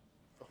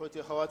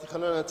أخوتي أخواتي،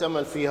 خلونا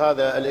نتأمل في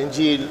هذا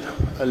الإنجيل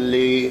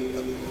اللي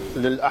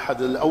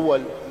للأحد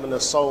الأول من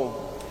الصوم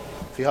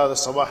في هذا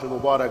الصباح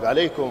المبارك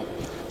عليكم.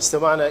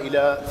 استمعنا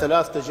إلى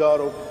 3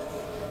 تجارب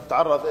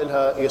تعرض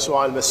إلها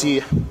يسوع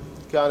المسيح.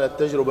 كانت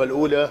التجربة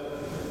الأولى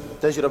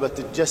تجربة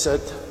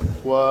الجسد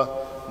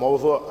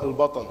وموضوع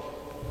البطن،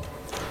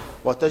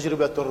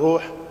 وتجربة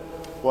الروح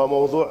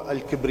وموضوع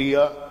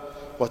الكبرياء،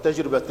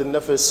 وتجربة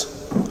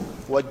النفس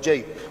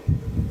والجيب.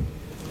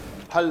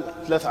 هل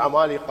 3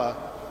 عمالقة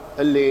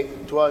اللي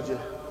تواجه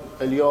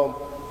اليوم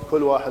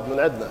كل واحد من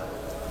عندنا: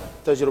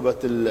 تجربة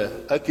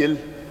الأكل،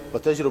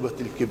 وتجربة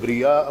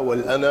الكبرياء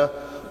والأنا،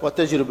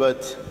 وتجربة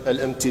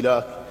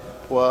الامتلاك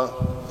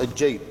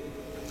والجيب.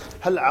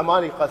 هل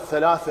العمالقة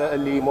ال3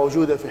 اللي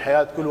موجودة في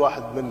حياة كل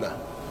واحد منا؟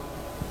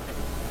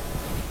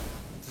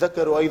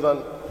 ذكروا أيضا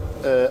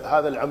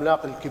هذا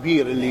العملاق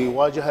الكبير اللي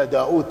واجه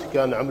داود،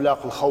 كان عملاق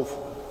الخوف.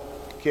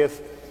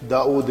 كيف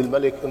داود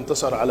الملك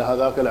انتصر على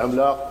هذاك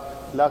العملاق،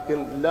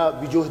 لكن لا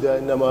بجهده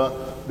إنما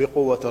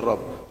بقوة الرب.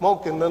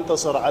 ممكن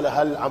ننتصر على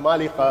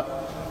هالعمالقة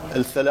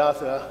ال3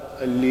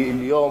 اللي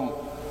اليوم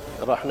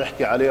راح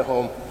نحكي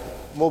عليهم،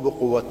 مو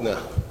بقوتنا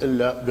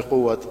إلا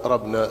بقوة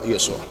ربنا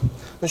يسوع.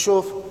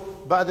 نشوف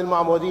بعد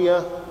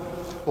المعمودية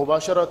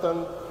مباشرة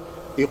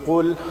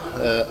يقول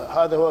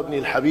هذا هو ابني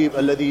الحبيب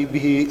الذي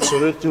به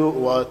سررت.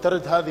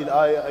 وترد هذه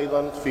الآية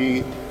أيضا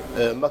في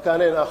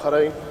مكانين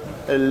آخرين.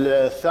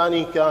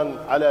 الثاني كان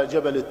على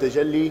جبل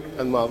التجلي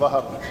عندما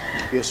ظهر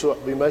يسوع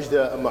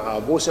بمجده مع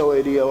موسى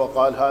وإيليا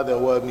وقال هذا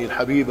هو ابني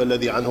الحبيب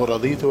الذي عنه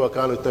رضيت،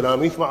 وكانوا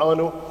التلاميذ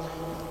معه.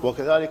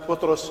 وكذلك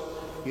بطرس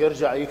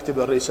يرجع يكتب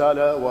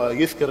الرسالة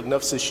ويذكر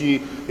نفس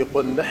الشيء،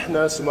 يقول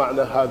نحن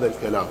سمعنا هذا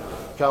الكلام.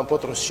 كان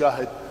بطرس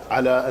شاهد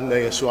على أن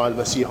يسوع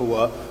المسيح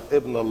هو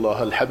ابن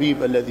الله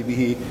الحبيب الذي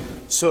به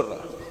سر.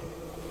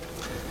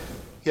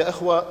 يا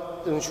أخوة،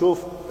 نشوف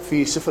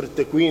في سفر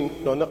التكوين،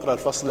 لو نقرأ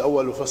الفصل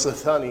الأول والفصل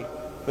الثاني،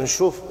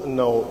 نشوف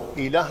أنه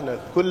إلهنا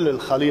كل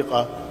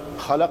الخليقة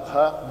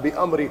خلقها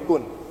بأمر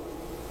كن.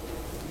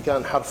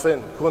 كان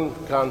حرفين، كن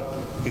كان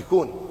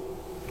يكون،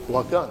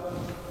 وكان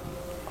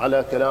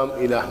على كلام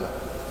إلهنا.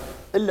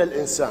 إلا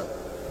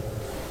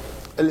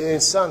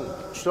الإنسان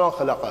شلون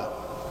خلقه؟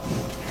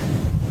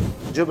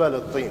 جبل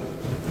الطين،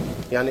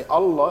 يعني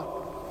الله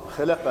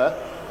خلقه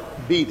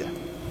بيده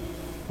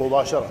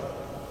مباشرة،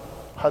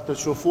 حتى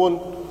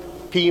تشوفون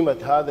قيمة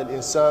هذا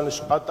الإنسان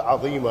قد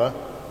عظيمة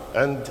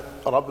عند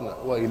ربنا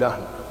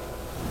وإلهنا.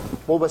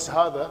 مو بس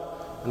هذا،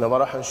 إنما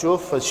راح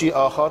نشوف فشيء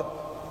آخر،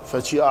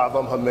 فشيء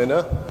أعظم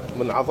همنا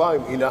من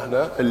عظائم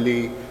إلهنا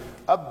اللي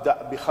أبدع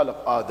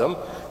بخلق آدم.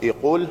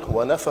 يقول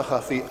ونفخ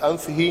في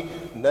أنفه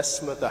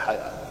نسمة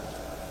حياة.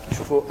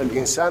 شوفوا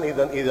الإنسان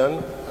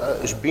إذن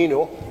إيش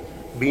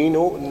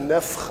بينه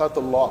نفخة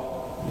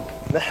الله.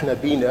 نحن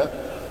بينا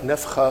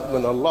نفخة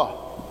من الله.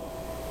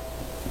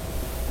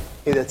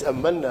 إذا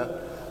تأملنا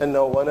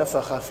أنه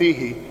ونفخ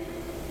فيه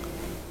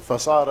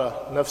فصار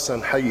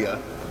نفسا حية،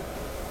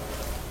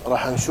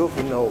 راح نشوف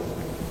أنه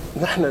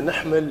نحن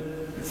نحمل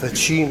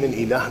فتشي من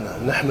إلهنا،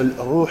 نحمل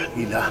روح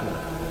إلهنا.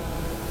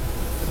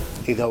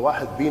 إذا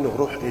واحد بينه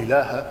روح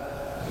إلهه،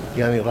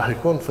 يعني راح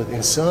يكون في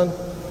الإنسان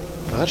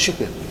غير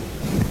شكل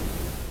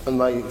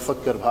ما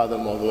يفكر بهذا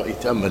الموضوع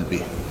يتأمل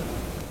به.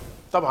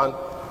 طبعا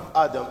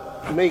آدم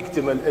ما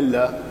يكتمل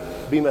إلا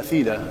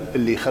بمثيلة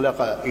اللي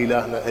خلق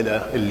إلهنا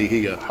إله اللي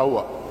هي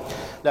حواء.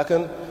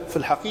 لكن في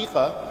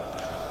الحقيقة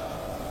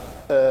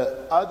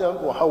آدم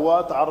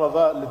وحواء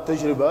تعرضا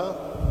للتجربة،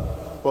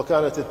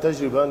 وكانت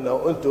التجربة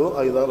أنه أنتم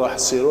أيضا راح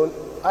تصيرون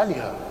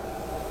آلهة.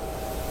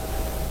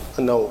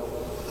 أنه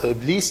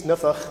إبليس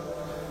نفخ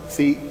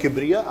في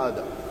كبرياء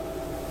آدم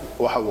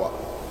وحواء،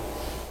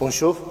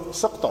 ونشوف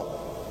سقطوا.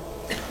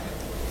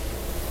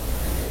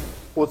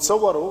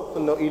 وتصوروا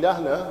أنه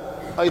إلهنا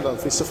أيضا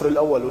في السفر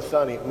الأول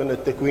والثاني من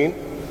التكوين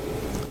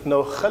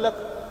أنه خلق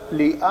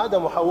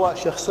لآدم وحواء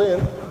شخصين،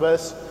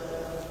 بس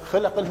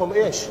خلق لهم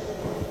إيش؟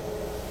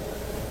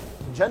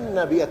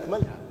 جنة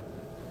بأكملها،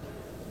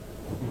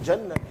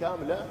 جنة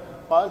كاملة.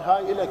 قال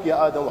هاي إلك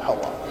يا آدم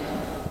وحواء،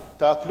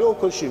 تأكلون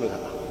كل شيء منها،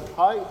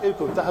 هاي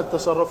إلكم تحت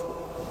تصرفكم.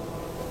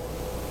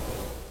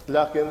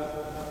 لكن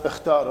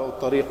اختاروا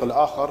الطريق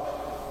الآخر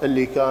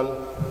اللي كان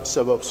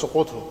سبب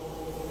سقوطهم،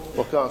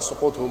 وكان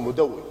سقوطهم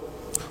مدوي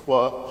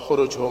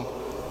وخروجهم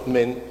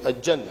من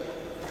الجنة.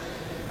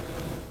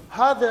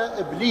 هذا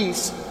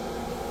إبليس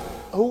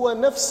هو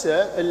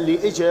نفسه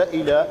اللي إجا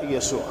إلى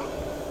يسوع،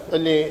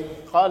 اللي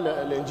قال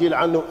الإنجيل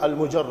عنه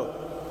المجرب،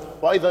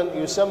 وأيضا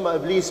يسمى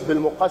إبليس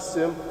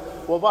بالمقسم،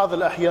 وبعض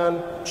الأحيان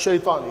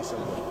شيطان يسمى،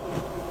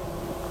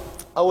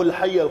 أو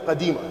الحية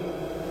القديمة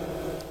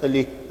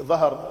اللي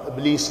ظهر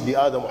إبليس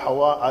لآدم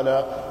وحواء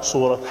على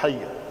صورة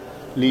حية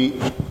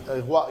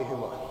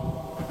لإغوائهما.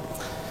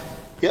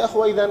 يا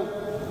أخوة، إذن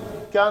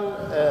كان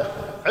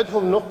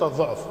عندهم نقطة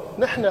ضعف.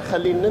 نحن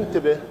خلينا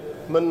ننتبه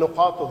من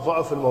نقاط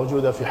الضعف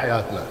الموجودة في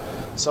حياتنا،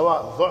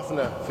 سواء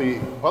ضعفنا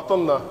في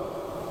بطننا،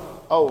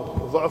 أو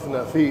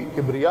ضعفنا في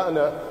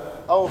كبريائنا،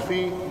 أو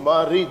في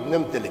ما نريد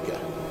نمتلكه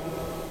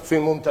في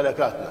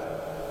ممتلكاتنا.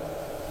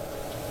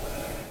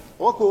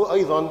 وكو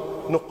أيضا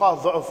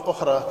نقاط ضعف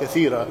أخرى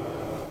كثيرة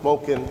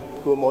ممكن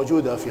تكون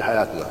موجودة في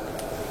حياتنا.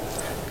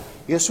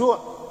 يسوع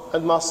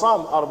عندما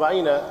صام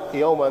 40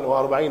 يوما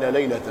و40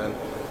 ليلة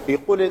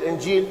يقول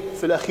الإنجيل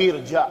في الأخير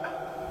جاع.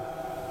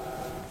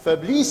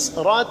 فإبليس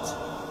راد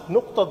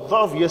نقطة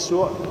ضعف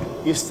يسوع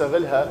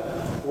يستغلها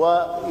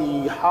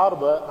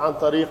ويحاربه عن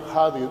طريق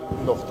هذه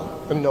النقطة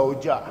إنه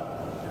جاع.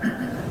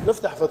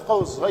 نفتح في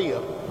قوس صغير.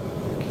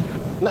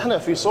 نحن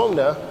في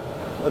صومنا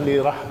اللي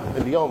راح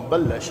اليوم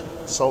بلش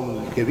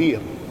الصوم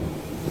الكبير،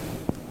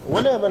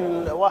 ولا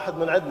من واحد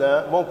من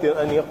عندنا ممكن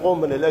أن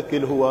يقوم من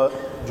الأكل هو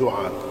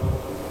جوعان.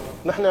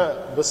 نحن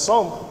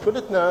بالصوم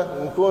كلتنا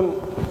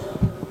نكون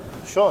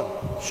شلون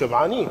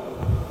شبعانين.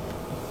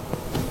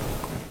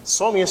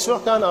 صوم يسوع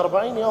كان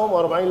 40 يوم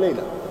و40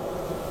 ليلة،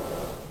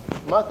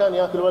 ما كان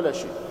يأكل ولا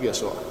شيء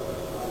يسوع،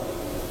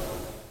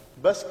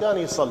 بس كان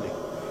يصلي،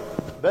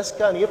 بس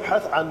كان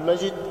يبحث عن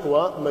مجد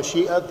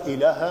ومشيئة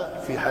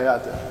إلهه في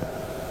حياته.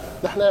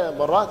 نحن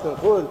مرات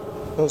نقول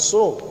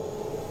نصوم،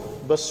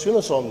 بس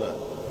شنو صومنا؟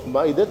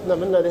 مائدتنا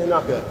منا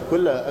لهناك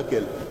كلها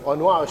أكل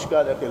وأنواع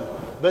وأشكال أكل،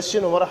 بس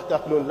شنو ما راح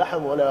تأكلون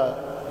لحم ولا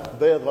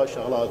بيض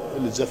وشغلات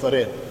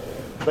الزفرين،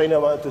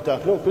 بينما أنتم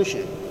تأكلون كل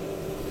شيء.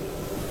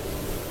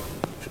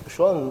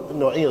 شلون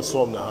نوعية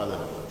صومنا هذا؟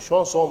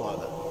 شلون صوم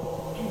هذا؟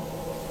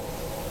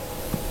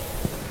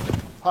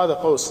 هذا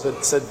قوس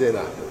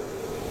سديناه.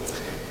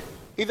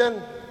 إذن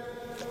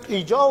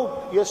يجاوب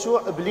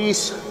يسوع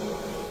إبليس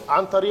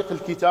عن طريق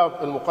الكتاب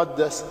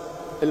المقدس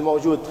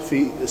الموجود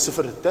في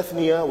سفر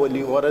التثنية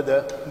واللي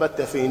ورد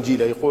متى في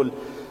إنجيله. يقول: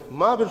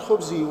 ما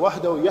بالخبز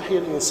وحده يحيى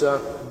الإنسان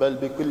بل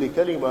بكل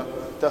كلمة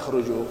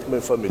تخرج من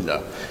فم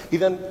الله.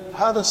 إذن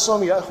هذا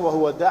الصوم يا أخوة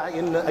هو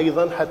داعي لنا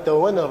أيضا حتى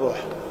وين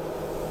نروح.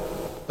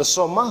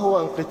 الصوم ما هو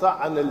انقطاع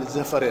عن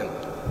الزفرين،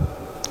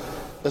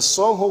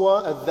 الصوم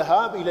هو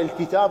الذهاب إلى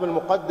الكتاب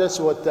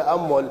المقدس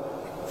والتأمل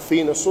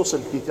في نصوص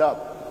الكتاب،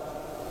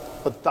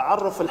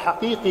 التعرف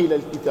الحقيقي إلى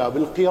الكتاب،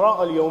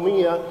 القراءة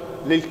اليومية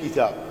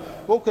للكتاب.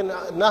 ممكن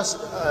ناس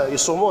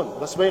يصومون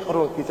بس ما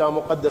يقرؤون الكتاب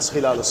المقدس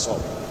خلال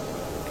الصوم.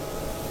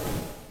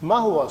 ما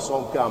هو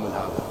صوم كامل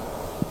هذا؟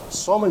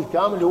 الصوم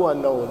الكامل هو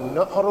أنه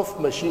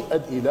نعرف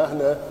مشيئة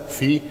إلهنا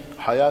في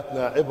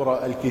حياتنا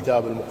عبر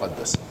الكتاب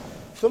المقدس.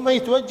 ثم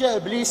يتوجه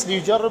إبليس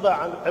ليجربه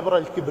عن عبر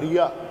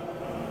الكبرياء.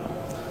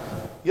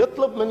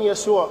 يطلب من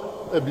يسوع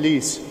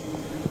إبليس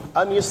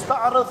أن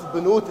يستعرض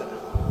بنوته،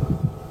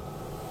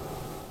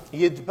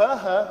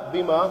 يتباهى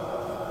بما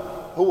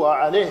هو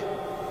عليه.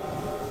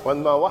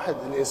 وعندما واحد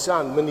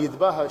الإنسان من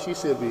يتباهى شو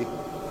يصير به؟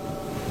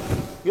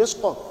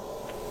 يسقط.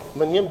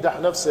 من يمدح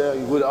نفسه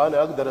يقول أنا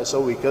أقدر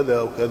أسوي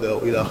كذا وكذا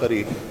وإلى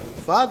آخره.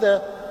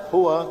 فهذا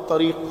هو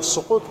طريق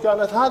السقوط.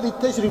 كانت هذه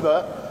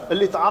التجربة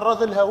اللي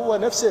تعرض لها هو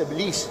نفسه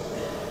إبليس،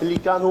 اللي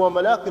كان هو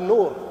ملاك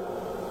النور،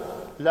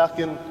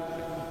 لكن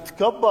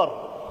تكبر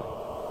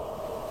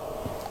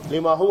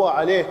لما هو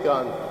عليه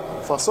كان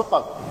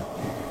فسقط.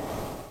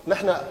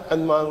 نحن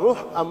عندما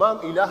نروح أمام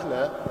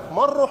إلهنا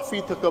ما نروح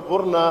في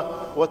تكبرنا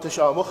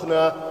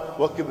وتشامخنا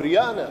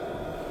وكبريانا.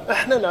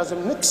 احنا لازم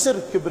نكسر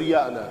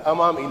كبريانا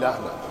أمام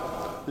إلهنا،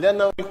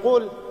 لأنه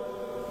يقول: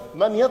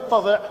 من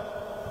يتضع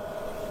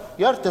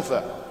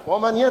يرتفع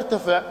ومن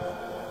يرتفع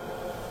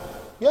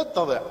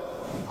يتضع.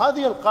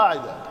 هذه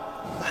القاعدة.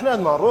 احنا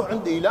لما نروح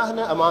عند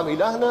إلهنا أمام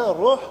إلهنا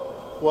نروح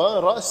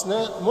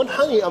ورأسنا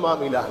منحني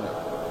أمام إلهنا.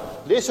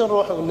 ليش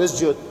نروح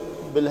ونسجد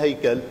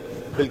بالهيكل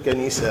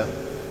بالكنيسة؟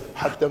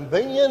 حتى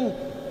نبين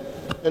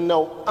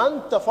أنه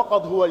أنت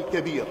فقط هو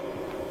الكبير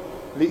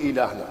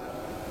لإلهنا.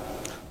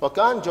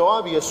 وكان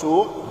جواب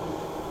يسوع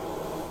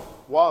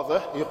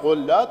واضح،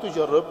 يقول: لا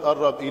تجرب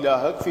الرب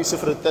إلهك. في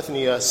سفر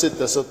التثنية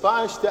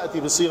 6:16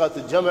 تأتي بصيغة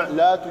الجمع: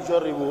 لا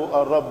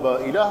تجربوا الرب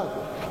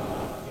إلهكم.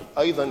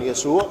 أيضا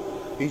يسوع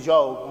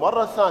يجاوب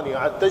مرة ثانية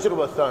على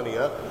التجربة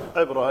الثانية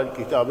عبر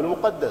الكتاب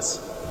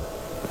المقدس.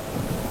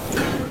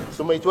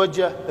 ثم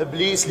يتوجه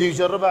إبليس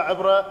ليجربها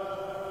عبر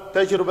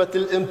تجربة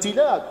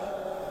الامتلاك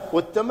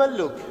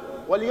والتملك.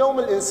 واليوم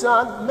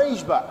الإنسان ما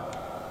يشبع،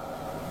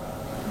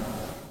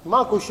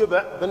 ماكو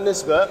شبع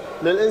بالنسبة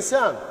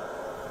للإنسان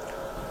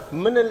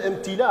من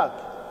الامتلاك.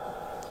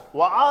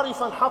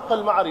 وعارفا حق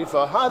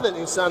المعرفة هذا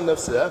الإنسان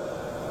نفسه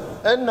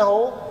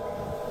أنه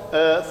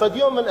فد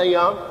يوم من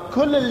الأيام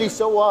كل اللي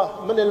سواه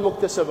من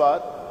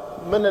المكتسبات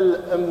من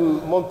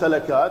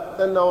الممتلكات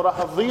أنه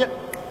راح تضيع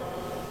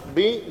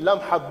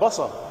بلمحة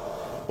بصر.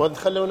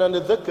 وخلونا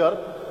نتذكر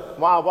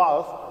مع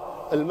بعض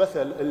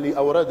المثل اللي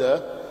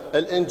أورده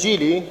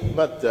الإنجيلي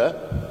متى،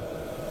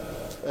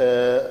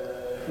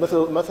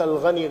 مثل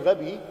الغني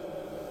غبي.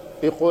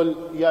 يقول: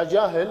 يا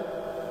جاهل،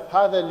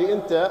 هذا اللي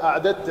أنت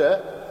أعددته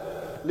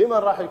لمن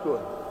راح يكون؟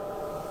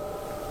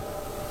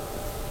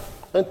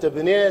 أنت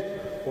بنيت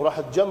وراح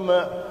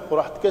تجمع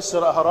وراح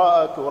تكسر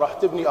أهرائك وراح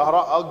تبني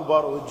أهراء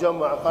أكبر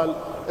وتجمع. قال: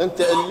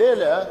 أنت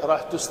الليلة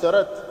راح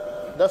تسترد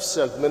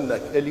نفسك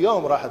منك،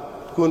 اليوم راح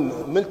تكون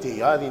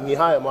منتهي، هذه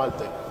النهاية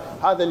مالتك.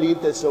 هذا اللي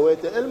أنت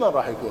سويته لمن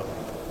راح يكون؟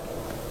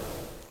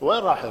 وين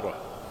راح يروح؟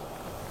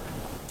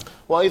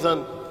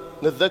 وأيضا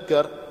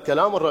نتذكر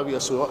كلام الرب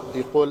يسوع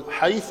يقول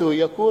حيث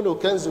يكون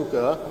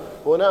كنزك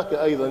هناك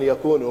أيضا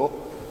يكون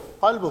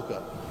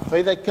قلبك.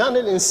 فإذا كان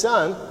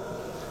الإنسان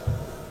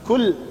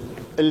كل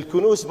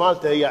الكنوز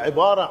مالته هي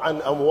عبارة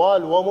عن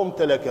أموال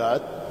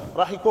وممتلكات،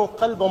 راح يكون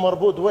قلبه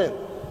مربوط وين؟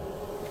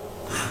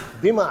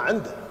 بما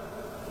عنده،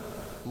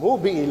 مو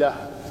بإله.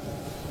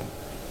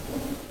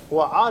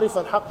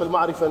 وعارفا حق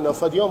المعرفة أنه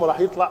فد يوم راح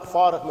يطلع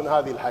فارغ من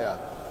هذه الحياة،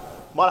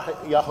 ما راح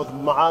ياخذ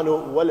معانه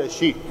ولا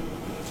شيء.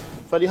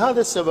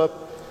 فلهذا السبب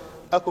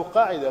اكو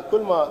قاعدة،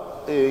 كل ما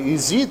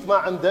يزيد ما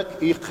عندك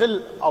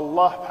يقل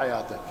الله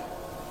بحياتك.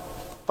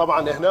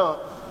 طبعا هنا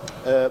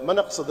ما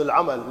نقصد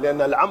العمل،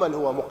 لأن العمل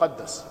هو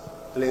مقدس،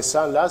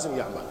 الإنسان لازم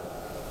يعمل،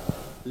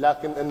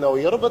 لكن أنه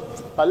يربط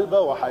قلبه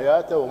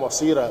وحياته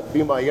ومصيره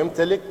بما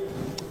يمتلك،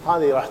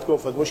 هذه راح تكون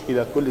فد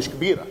مشكلة كلش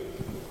كبيرة.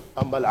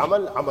 أما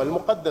العمل عمل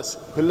مقدس،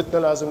 كلنا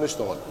لازم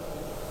نشتغل.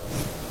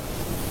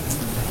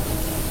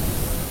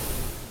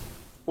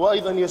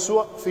 وأيضا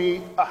يسوع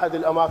في أحد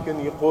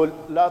الأماكن يقول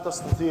لا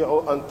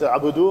تستطيعوا أن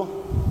تعبدوا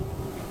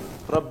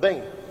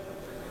ربين.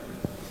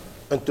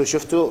 أنتوا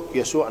شفتوا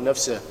يسوع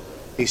نفسه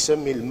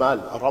يسمي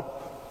المال رب.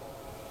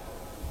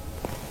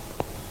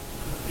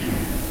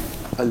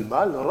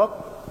 المال رب،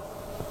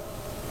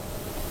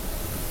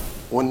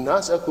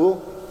 والناس أكو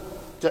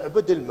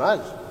تعبد المال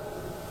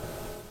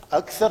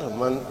أكثر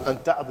من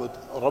أن تعبد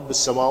رب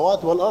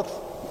السماوات والأرض.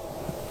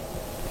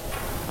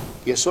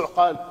 يسوع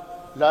قال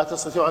لا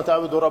تستطيعوا أن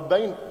تعبدوا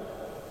ربين،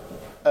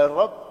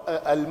 الرب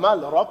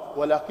المال رب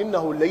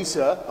ولكنه ليس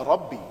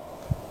ربي،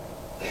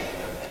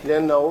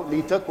 لأنه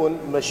لتكن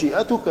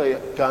مشيئتك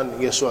كان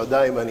يسوع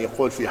دائما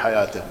يقول في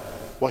حياته،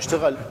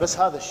 واشتغل بس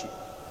هذا الشيء.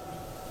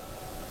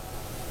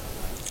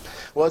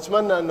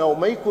 وأتمنى أنه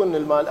ما يكون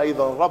المال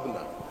أيضا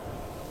ربنا،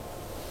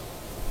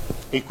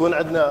 يكون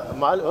عندنا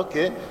مال.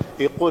 أوكي،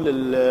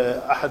 يقول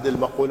أحد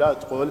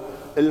المقولات تقول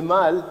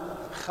المال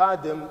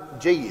خادم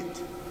جيد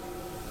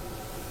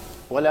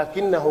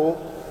ولكنه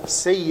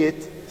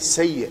سيد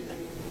سيء.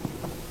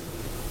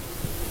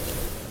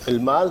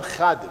 المال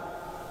خادم،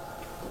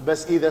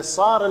 بس إذا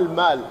صار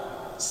المال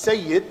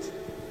سيد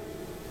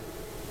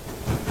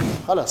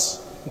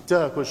خلاص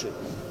انتهى كل شيء.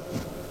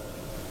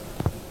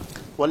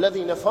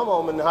 والذي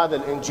نفهمه من هذا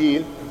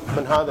الإنجيل،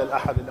 من هذا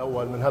الأحد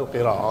الأول، من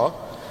هالقراءة،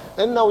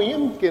 أنه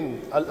يمكن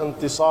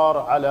الانتصار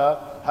على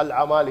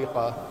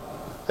هالعمالقة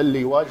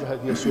اللي واجهت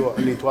يسوع،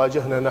 اللي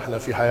تواجهنا نحن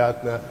في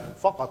حياتنا،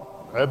 فقط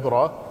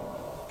عبرة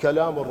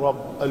كلام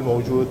الرب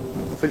الموجود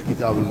في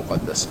الكتاب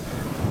المقدس.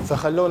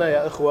 فخلونا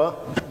يا إخوة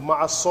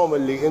مع الصوم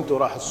اللي أنتم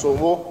راح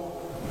تصوموه،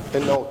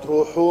 أنه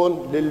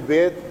تروحون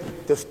للبيت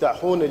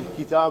تفتحون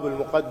الكتاب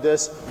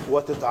المقدس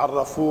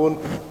وتتعرفون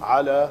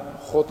على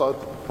خطط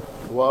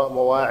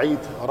ومواعيد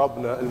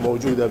ربنا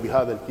الموجودة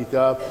بهذا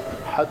الكتاب،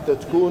 حتى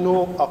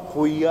تكونوا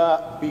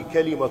أقوياء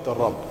بكلمة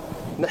الرب.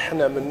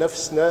 نحن من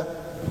نفسنا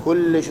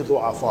كلش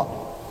ضعفاء،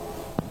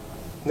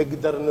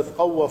 نقدر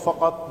نتقوى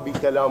فقط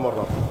بكلام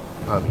الرب.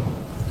 آمين.